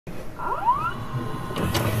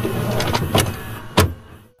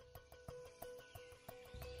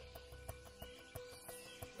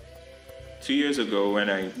2 years ago, when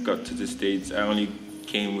I got to the States, I only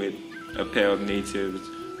came with a pair of natives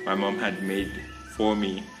my mom had made for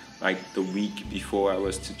me like the week before I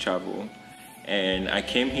was to travel. And I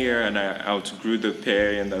came here and I outgrew the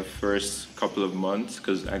pair in the first couple of months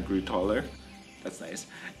because I grew taller. That's nice.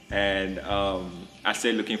 And I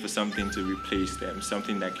started looking for something to replace them,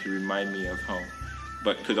 something that could remind me of home,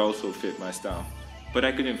 but could also fit my style. But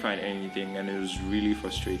I couldn't find anything, and it was really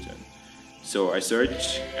frustrating. So I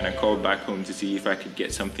searched and I called back home to see if I could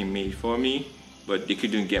get something made for me, but they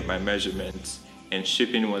couldn't get my measurements, and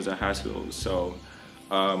shipping was a hassle. So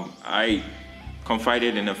I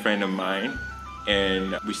confided in a friend of mine,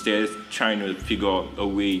 and we started trying to figure out a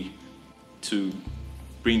way to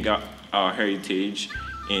bring up our heritage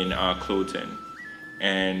in our clothing.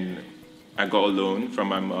 And I got a loan from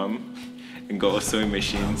my mom and got a sewing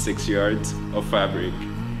machine, 6 yards of fabric,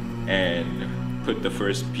 and put the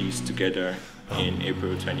first piece together in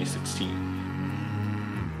April 2016.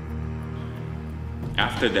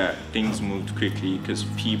 After that, things moved quickly because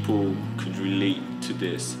people could relate to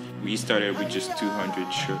this. We started with just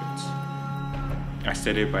 200 shirts. I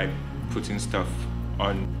started by putting stuff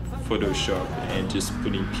on Photoshop and just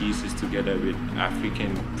putting pieces together with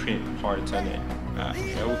African print parts on it.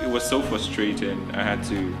 It was so frustrating. I had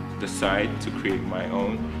to decide to create my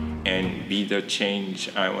own and be the change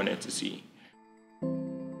I wanted to see.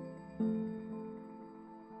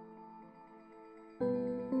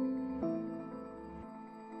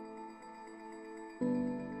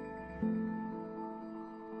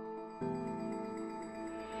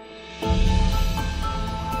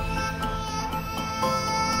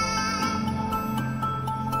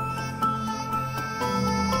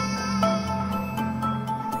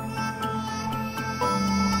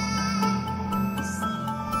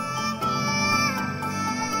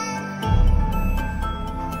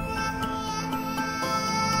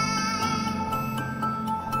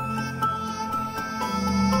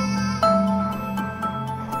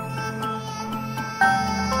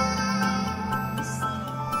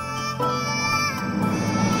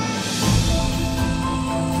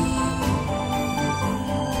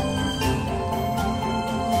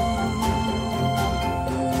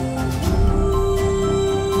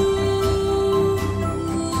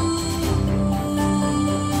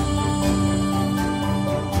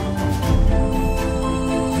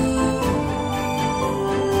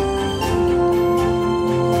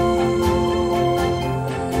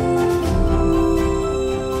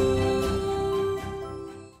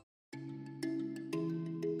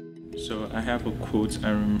 So I have a quote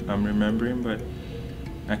I'm remembering, but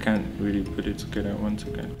I can't really put it together once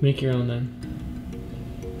again. Make your own then.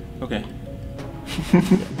 Okay.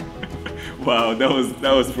 Wow, that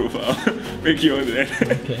was profound. Make your own then.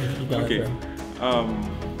 Okay, you got okay. it, bro.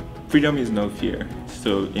 Freedom is no fear.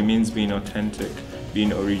 So it means being authentic,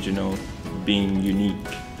 being original, being unique,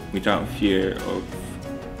 without fear of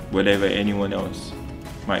whatever anyone else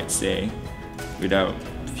might say, without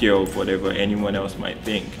fear of whatever anyone else might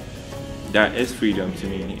think. That is freedom to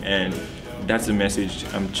me, and that's the message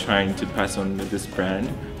I'm trying to pass on with this brand,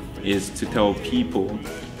 is to tell people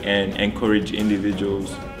and encourage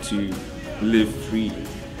individuals to live free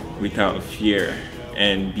without fear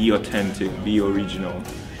and be authentic, be original,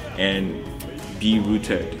 and be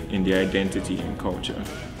rooted in their identity and culture.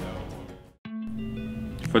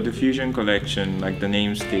 For the Fusion collection, like the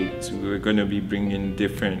name states, we're going to be bringing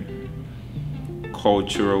different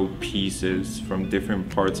cultural pieces from different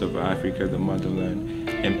parts of Africa, the motherland,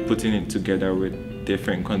 and putting it together with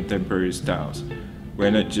different contemporary styles.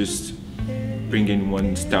 We're not just bringing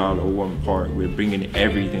one style or one part, we're bringing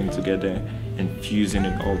everything together and fusing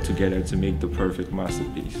it all together to make the perfect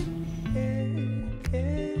masterpiece.